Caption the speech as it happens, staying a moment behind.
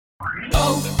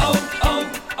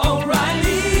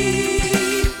O'Reilly.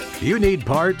 You need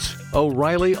parts?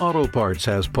 O'Reilly Auto Parts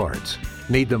has parts.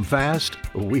 Need them fast?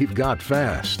 We've got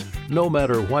fast. No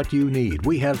matter what you need,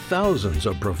 we have thousands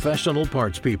of professional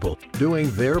parts people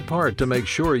doing their part to make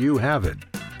sure you have it.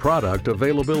 Product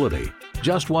availability.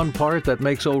 Just one part that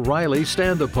makes O'Reilly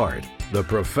stand apart. The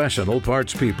professional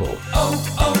parts people.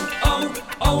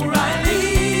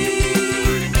 O'Reilly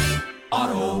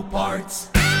Auto Parts.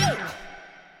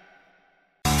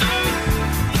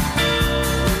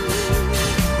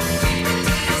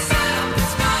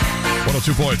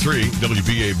 102.3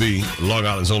 WBAB, Long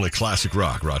Island's only classic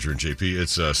rock. Roger and JP.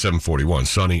 It's 7:41,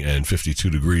 sunny and 52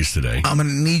 degrees today. I'm going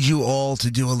to need you all to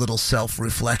do a little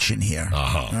self-reflection here.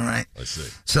 All right? I see.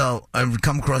 So I've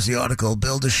come across the article.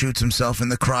 Builder shoots himself in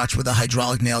the crotch with a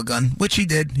hydraulic nail gun, which he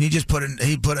did. He just put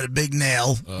a big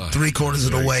nail 3/4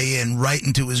 of the way in, right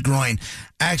into his groin.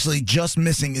 Actually, just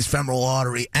missing his femoral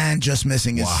artery and just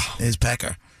missing his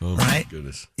pecker. Oh, right? My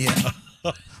goodness. Yeah.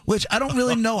 Which I don't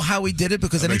really know how he did it,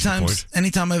 because anytime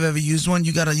I've ever used one,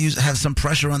 you got to have some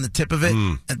pressure on the tip of it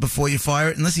before you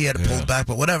fire it, unless he had it pulled back,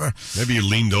 but whatever. Maybe he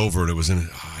leaned over and it was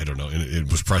I don't know,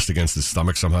 it was pressed against his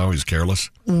stomach somehow. He was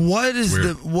careless. What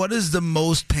is the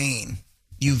most pain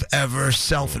you've ever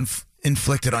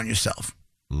self-inflicted on yourself?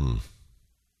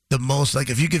 The most,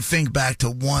 like, if you could think back to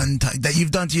one time that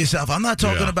you've done to yourself. I'm not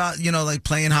talking about, like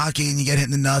playing hockey and you get hit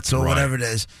in the nuts or whatever it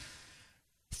is.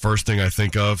 First thing I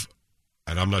think of,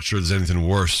 and I'm not sure there's anything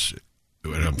worse,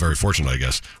 and I'm very fortunate, I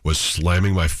guess, was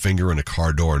slamming my finger in a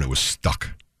car door and it was stuck.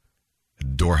 The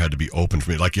door had to be opened for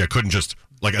me. Like, I couldn't just,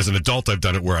 like, as an adult, I've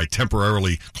done it where I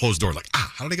temporarily close the door, like,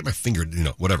 how did I get my finger,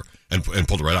 whatever, and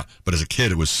pulled it right out. But as a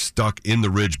kid, it was stuck in the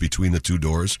ridge between the two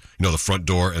doors, the front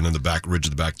door and then the back ridge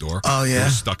of the back door. Oh, yeah. It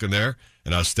was stuck in there,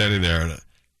 and I was standing there, and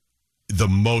the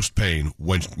most pain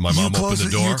when my mom opened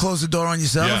the door. You closed the door on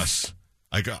yourself? Yes.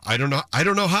 I don't know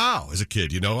how as a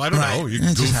kid, I don't know.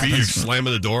 You're goofy, you're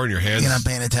slamming the door in your hands. You're not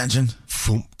paying attention.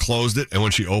 Closed it, and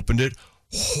when she opened it,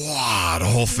 the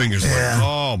whole finger's like,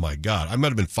 oh my God. I might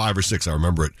have been 5 or 6. I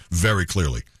remember it very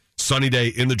clearly. Sunny day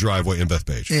in the driveway in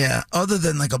Bethpage. Yeah, other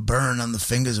than like a burn on the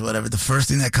fingers or whatever, the first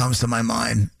thing that comes to my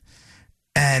mind,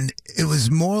 and it was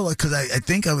more like, because I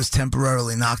think I was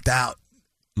temporarily knocked out.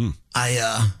 We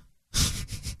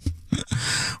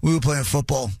were playing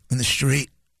football in the street.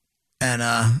 And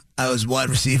I was wide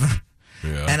receiver,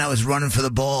 and I was running for the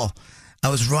ball. I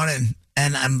was running,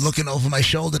 and I'm looking over my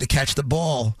shoulder to catch the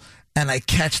ball, and I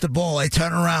catch the ball. I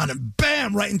turn around, and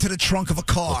bam, right into the trunk of a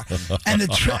car. And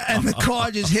the car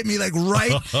just hit me like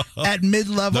right at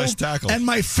mid-level. Nice tackle. And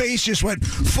my face just went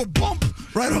bump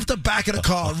right off the back of the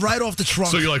car, right off the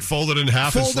trunk. So you like folded in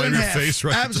half and slammed your face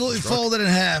right Absolutely folded in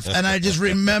half. And I just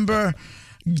remember...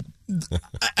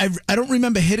 I don't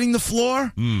remember hitting the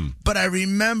floor, but I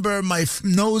remember my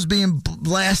nose being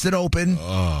blasted open,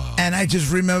 and I just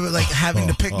remember having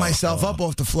to pick myself up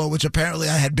off the floor, which apparently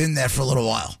I had been there for a little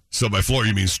while. So by floor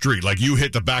you mean street? Like you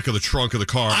hit the back of the trunk of the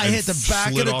car? I hit the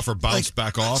back slid off or bounced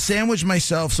back off? Sandwiched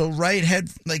myself, so right head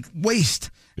waist,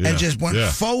 and just went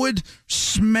forward,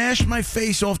 smashed my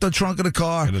face off the trunk of the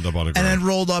car, ended up on the ground, and then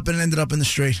rolled up and ended up in the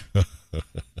street.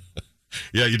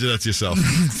 Yeah, you did that to yourself.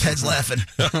 Ted's laughing.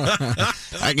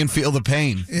 I can feel the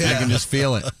pain. Yeah. I can just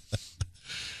feel it.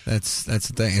 That's the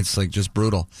thing. It's like just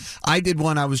brutal. I did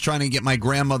one. I was trying to get my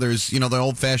grandmother's, the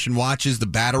old-fashioned watches, the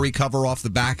battery cover off the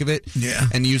back of it,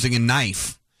 and using a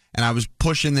knife. And I was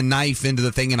pushing the knife into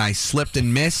the thing, and I slipped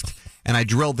and missed, and I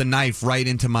drilled the knife right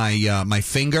into my my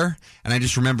finger. And I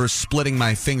just remember splitting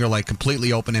my finger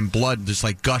completely open and blood just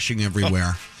gushing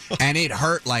everywhere. And it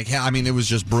hurt like hell. I mean, it was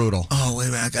just brutal. Oh, wait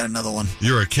a minute. I got another one.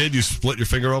 You were a kid? You split your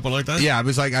finger open like that? Yeah, I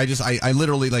was I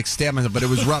literally stabbed myself, but it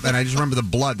was rough. And I just remember the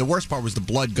blood. The worst part was the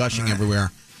blood gushing everywhere.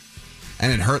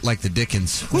 And it hurt like the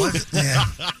dickens. What's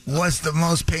the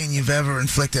most pain you've ever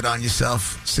inflicted on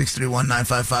yourself?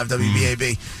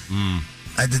 631-955-WBAB.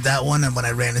 I did that one, and when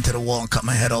I ran into the wall and cut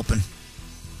my head open.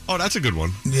 Oh, that's a good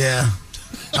one. Yeah.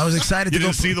 I was excited you to go.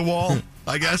 You didn't see the wall?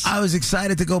 I guess. I was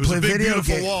excited to go play video games. It was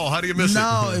a big, beautiful wall. How do you miss it?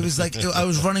 No, it was I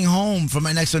was running home from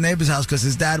my next door neighbor's house because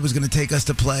his dad was going to take us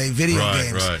to play video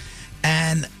games. Right.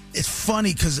 And it's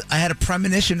funny because I had a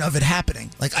premonition of it happening.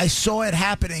 I saw it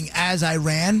happening as I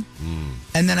ran,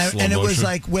 and then it was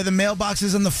where the mailbox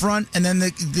is in the front, and then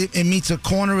it meets a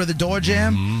corner of the door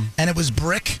jam, and it was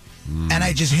brick. And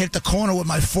I just hit the corner with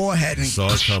my forehead and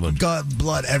saw it coming. Got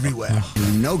blood everywhere.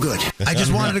 No good. I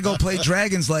just wanted to go play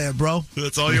Dragon's Lair, bro.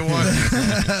 That's all you wanted.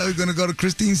 I was gonna go to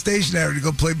Christine Stationery to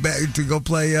go play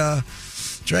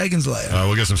Dragon's Lair.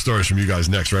 We'll get some stories from you guys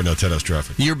next. Right now, 10 House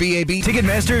Traffic. Your BAB.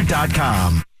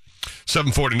 Ticketmaster.com.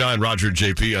 749, Roger and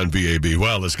JP on BAB.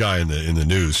 Well, this guy in the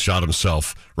news shot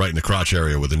himself right in the crotch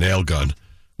area with a nail gun.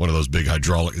 One of those big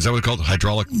hydraulic. Is that what it's called?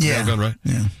 Hydraulic nail gun, right?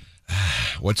 Yeah.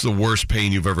 What's the worst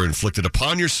pain you've ever inflicted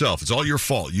upon yourself? It's all your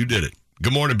fault. You did it.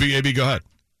 Good morning, BAB. Go ahead.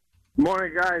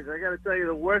 Morning, guys. I got to tell you,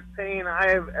 the worst pain I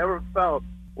have ever felt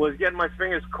was getting my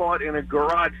fingers caught in a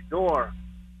garage door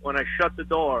when I shut the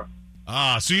door.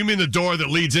 Ah, so you mean the door that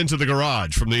leads into the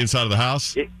garage from the inside of the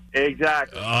house?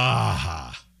 Exactly.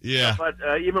 Ah, yeah. But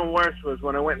even worse was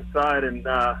when I went inside and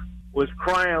was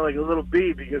crying like a little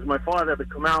bee because my father had to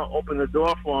come out, open the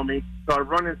door for me. So I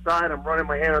run inside. I'm running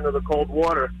my hand under the cold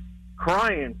water,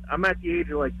 crying. I'm at the age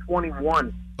of like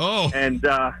 21. Oh. And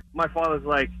my father's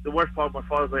like, the worst part, my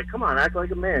father's like, come on, act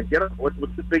like a man. Get up. What's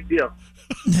the big deal?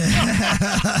 Oh,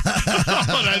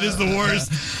 that is the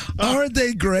worst. Aren't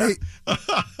they great?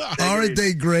 Aren't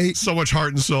they great? So much heart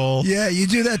and soul. Yeah, you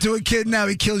do that to a kid now,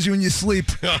 he kills you in your sleep.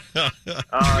 Yeah.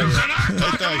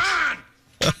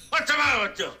 What's the matter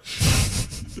with you?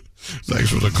 Thanks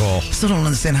for the call. Still don't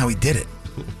understand how he did it.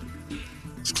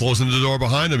 It's closing the door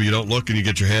behind him. You don't look, and you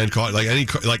get your hand caught like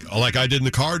I did in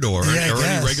the car door or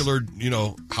any regular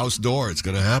house door. It's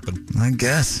going to happen. I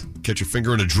guess. Catch your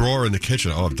finger in a drawer in the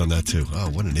kitchen. Oh, I've done that too. Oh,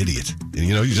 what an idiot! And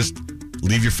you just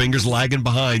leave your fingers lagging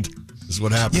behind. This is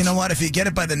what happens. You know what? If you get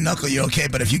it by the knuckle, you're okay.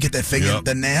 But if you get that finger,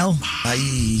 the nail,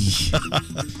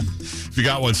 If you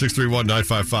got one,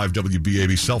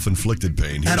 631-955-WBAB, self-inflicted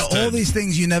pain. Out of all these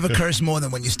things, you never curse more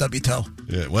than when you stub your toe.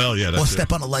 Yeah, well, yeah. That's or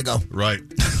step on a Lego. Right.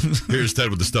 Here's Ted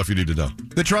with the stuff you need to know.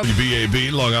 The trouble.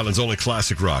 WBAB, Long Island's only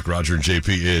classic rock. Roger and JP,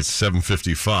 it's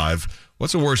 7:55.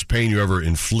 What's the worst pain you ever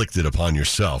inflicted upon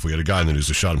yourself? We had a guy in the news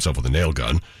who shot himself with a nail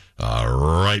gun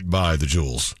right by the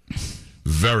jewels.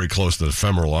 Very close to the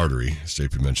femoral artery, as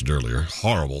JP mentioned earlier.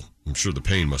 Horrible. I'm sure the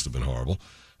pain must have been horrible.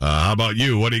 How about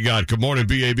you? What do you got? Good morning,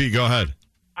 BAB. Go ahead.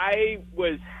 I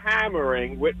was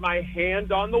hammering with my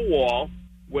hand on the wall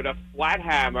with a flat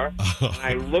hammer, and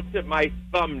I looked at my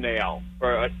thumbnail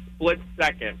for a split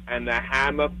second, and the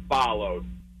hammer followed.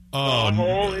 Oh, the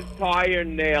whole entire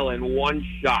nail in one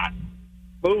shot.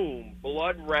 Boom.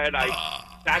 Blood red. I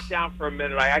sat down for a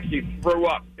minute. I actually threw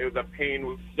up. The pain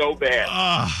was so bad.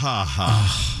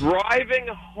 Driving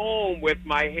home with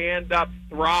my hand up,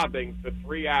 throbbing for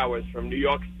 3 hours from New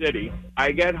York City.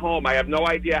 I get home. I have no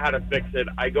idea how to fix it.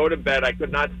 I go to bed. I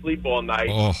could not sleep all night.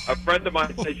 A friend of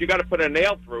mine says, you got to put a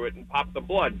nail through it and pop the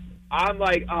blood. I'm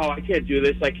like, I can't do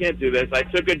this. I can't do this. I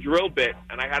took a drill bit,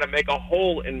 and I had to make a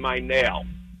hole in my nail.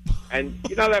 And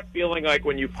you know that feeling like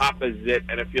when you pop a zit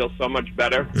and it feels so much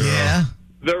better? Yeah.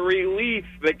 The relief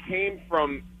that came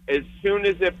from as soon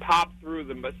as it popped through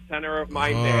the center of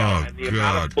my nail and the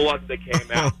amount of blood that came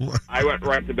out, I went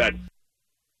right to bed.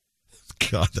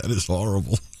 God, that is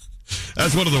horrible.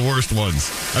 That's one of the worst ones.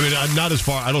 I mean, I'm not as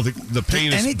far. I don't think the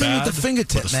pain is bad. Anything with the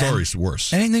fingertip, but the story's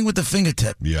worse. Anything with the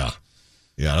fingertip. Yeah.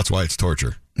 Yeah, that's why it's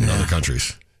torture in other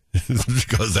countries.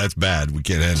 Because that's bad. We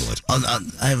can't handle it.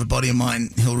 I have a buddy of mine.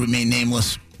 He'll remain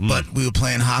nameless. But we were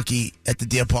playing hockey at the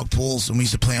Deer Park pools, and we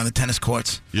used to play on the tennis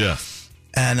courts. Yeah.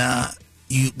 And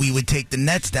we would take the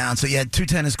nets down. So you had two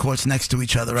tennis courts next to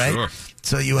each other, right? Sure.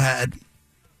 So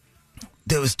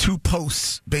there was two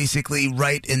posts basically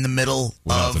right in the middle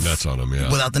without the nets on them, yeah.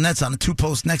 Without the nets on them. Two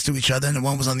posts next to each other, and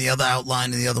one was on the other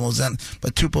outline, and the other one was on.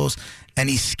 But two posts, and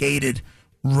he skated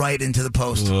right into the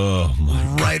post. Oh, my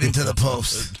God. Right into the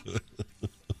post.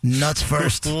 Nuts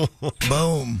first.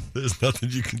 Boom. There's nothing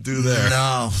you can do there.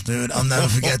 No, dude. I'll never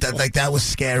forget that. Like, that was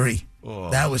scary.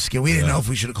 That was scary. We didn't know if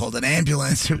we should have called an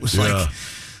ambulance. It was like...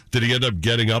 Did he end up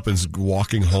getting up and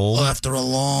walking home? After a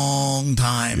long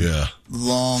time. Yeah.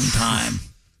 Long time.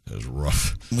 That was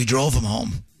rough. We drove him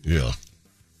home. Yeah.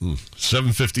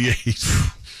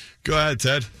 7:58. Go ahead,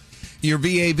 Ted. Your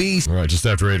BAB. All right, just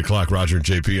after 8 o'clock, Roger and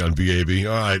JP on BAB.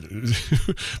 All right.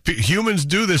 Humans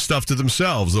do this stuff to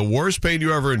themselves. The worst pain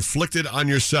you ever inflicted on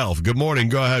yourself. Good morning.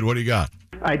 Go ahead. What do you got?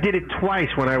 I did it twice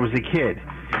when I was a kid.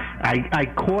 I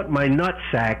caught my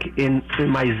nutsack in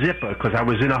my zipper because I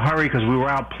was in a hurry because we were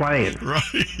out playing. Right.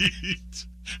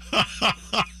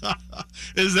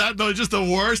 Is that just the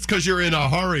worst because you're in a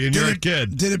hurry and you're a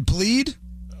kid? Did it bleed?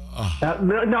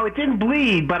 No, it didn't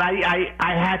bleed, but I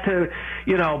had to,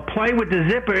 play with the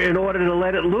zipper in order to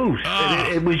let it loose.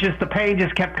 And it was just, the pain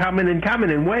just kept coming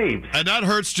in waves. And that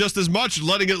hurts just as much,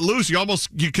 letting it loose.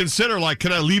 You consider, like,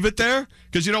 can I leave it there?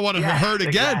 Because you don't want to hurt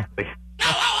again. Exactly.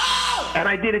 And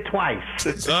I did it twice.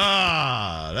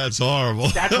 That's horrible.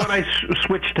 That's when I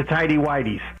switched to tidy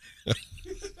whities.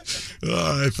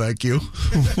 All right, thank you.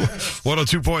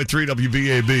 102.3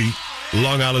 WBAB,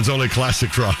 Long Island's only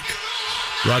classic rock.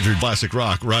 Roger, classic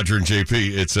rock. Roger and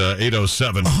JP. It's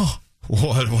 8:07.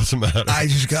 What's the matter? I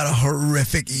just got a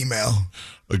horrific email.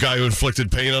 A guy who inflicted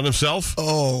pain on himself?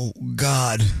 Oh,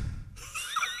 God.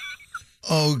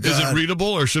 Oh, God. Is it readable,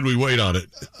 or should we wait on it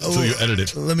until you edit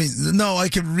it? No, I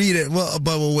can read it, but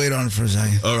we'll wait on it for a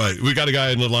second. All right. We got a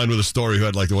guy in the line with a story who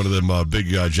had like one of them big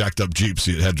jacked up Jeeps.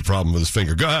 He had a problem with his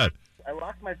finger. Go ahead. I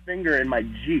lost my finger in my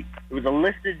Jeep. It was a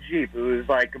listed Jeep. It was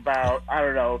like about,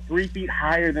 3 feet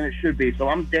higher than it should be. So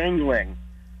I'm dangling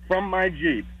from my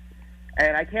Jeep,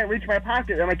 and I can't reach my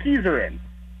pocket, and my keys are in.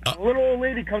 A little old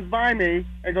lady comes by me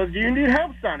and goes, "Do you need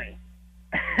help, Sonny?"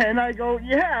 And I go,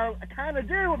 "Yeah, I kind of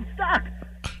do. I'm stuck."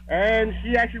 And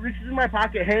she actually reaches in my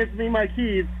pocket, hands me my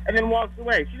keys, and then walks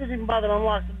away. She doesn't even bother to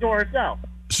unlock the door herself.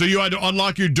 So you had to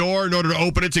unlock your door in order to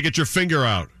open it to get your finger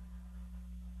out?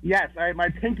 Yes, my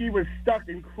pinky was stuck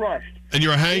and crushed. And you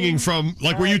were hanging from,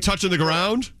 were you touching the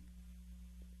ground?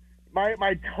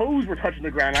 My toes were touching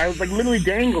the ground. I was, literally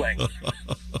dangling.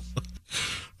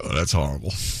 Oh, that's horrible.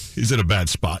 He's in a bad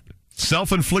spot.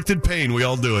 Self-inflicted pain. We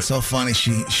all do it. So funny.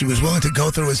 She was willing to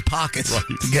go through his pockets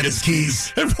to get his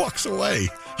keys. And walks away.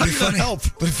 How can that help?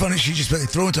 But funny, she just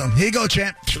threw it to him. "Here you go,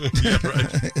 champ." Yeah,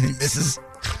 right. He misses.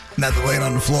 Now they're laying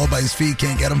on the floor by his feet.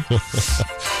 Can't get him.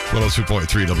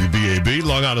 102.3 WBAB.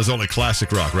 Long Island's only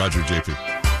classic rock. Roger JP.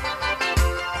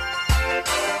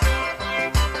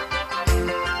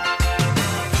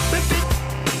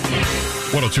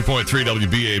 .3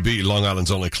 WBAB, Long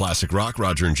Island's only classic rock.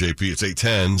 Roger and JP. It's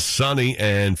 8:10, sunny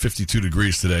and 52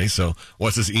 degrees today. So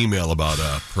what's this email about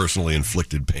personally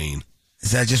inflicted pain?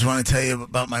 I just want to tell you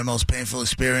about my most painful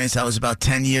experience. I was about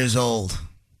 10 years old.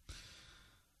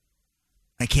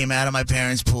 I came out of my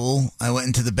parents' pool. I went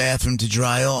into the bathroom to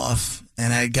dry off,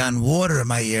 and I had gotten water in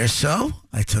my ear, so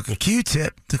I took a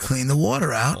Q-tip to clean the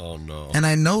water out. Oh, no. And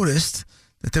I noticed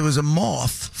that there was a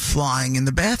moth flying in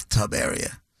the bathtub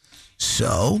area.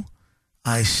 So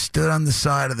I stood on the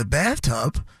side of the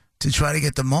bathtub to try to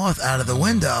get the moth out of the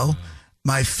window.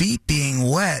 My feet being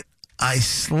wet, I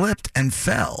slipped and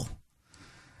fell.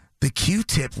 The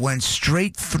Q-tip went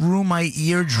straight through my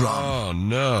eardrum. Oh,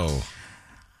 no.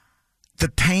 The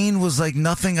pain was like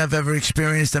nothing I've ever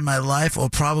experienced in my life or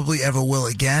probably ever will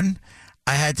again.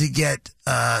 I had to get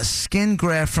skin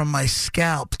graft from my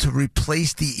scalp to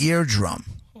replace the eardrum.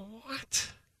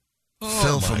 What?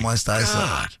 Phil from West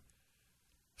Islip.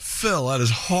 Phil, that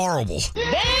is horrible.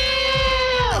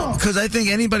 Because I think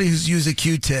anybody who's used a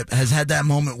Q-tip has had that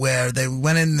moment where they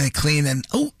went in and they cleaned and,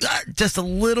 just a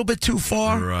little bit too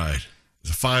far. Right.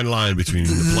 There's a fine line between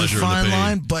the pleasure and the pain. Fine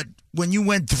line, but when you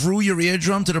went through your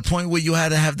eardrum to the point where you had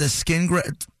to have the skin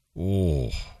graft.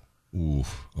 Oh. Ooh.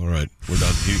 All right. We're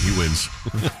done. He wins.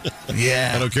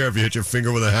 Yeah. I don't care if you hit your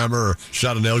finger with a hammer or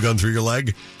shot a nail gun through your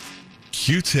leg.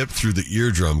 Q-tip through the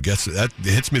eardrum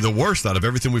hits me the worst out of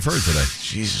everything we've heard today.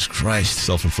 Jesus Christ.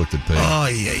 Self-inflicted pain. Oh,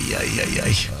 yeah.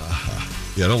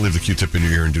 Yeah, don't leave the Q-tip in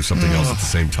your ear and do something else at the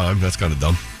same time. That's kind of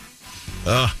dumb.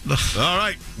 All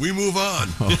right, we move on.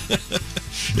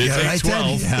 It's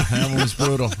 8:12. Yeah, that was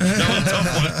brutal.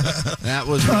 That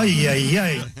was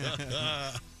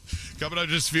Coming up in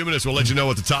just a few minutes, we'll let you know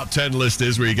what the top 10 list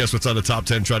is, where you guess what's on the top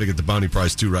 10. Try to get the bounty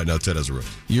prize, too, right now. Ted has a room.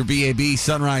 Your BAB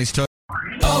Sunrise Toy.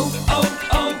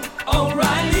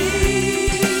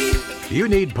 O'Reilly. You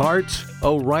need parts?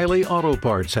 O'Reilly Auto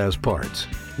Parts has parts.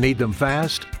 Need them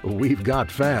fast? We've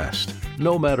got fast.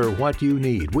 No matter what you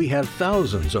need, we have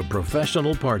thousands of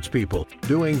professional parts people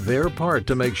doing their part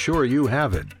to make sure you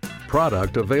have it.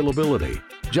 Product availability.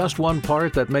 Just one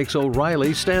part that makes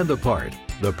O'Reilly stand apart.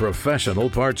 The professional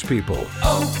parts people.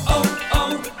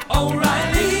 O'Reilly.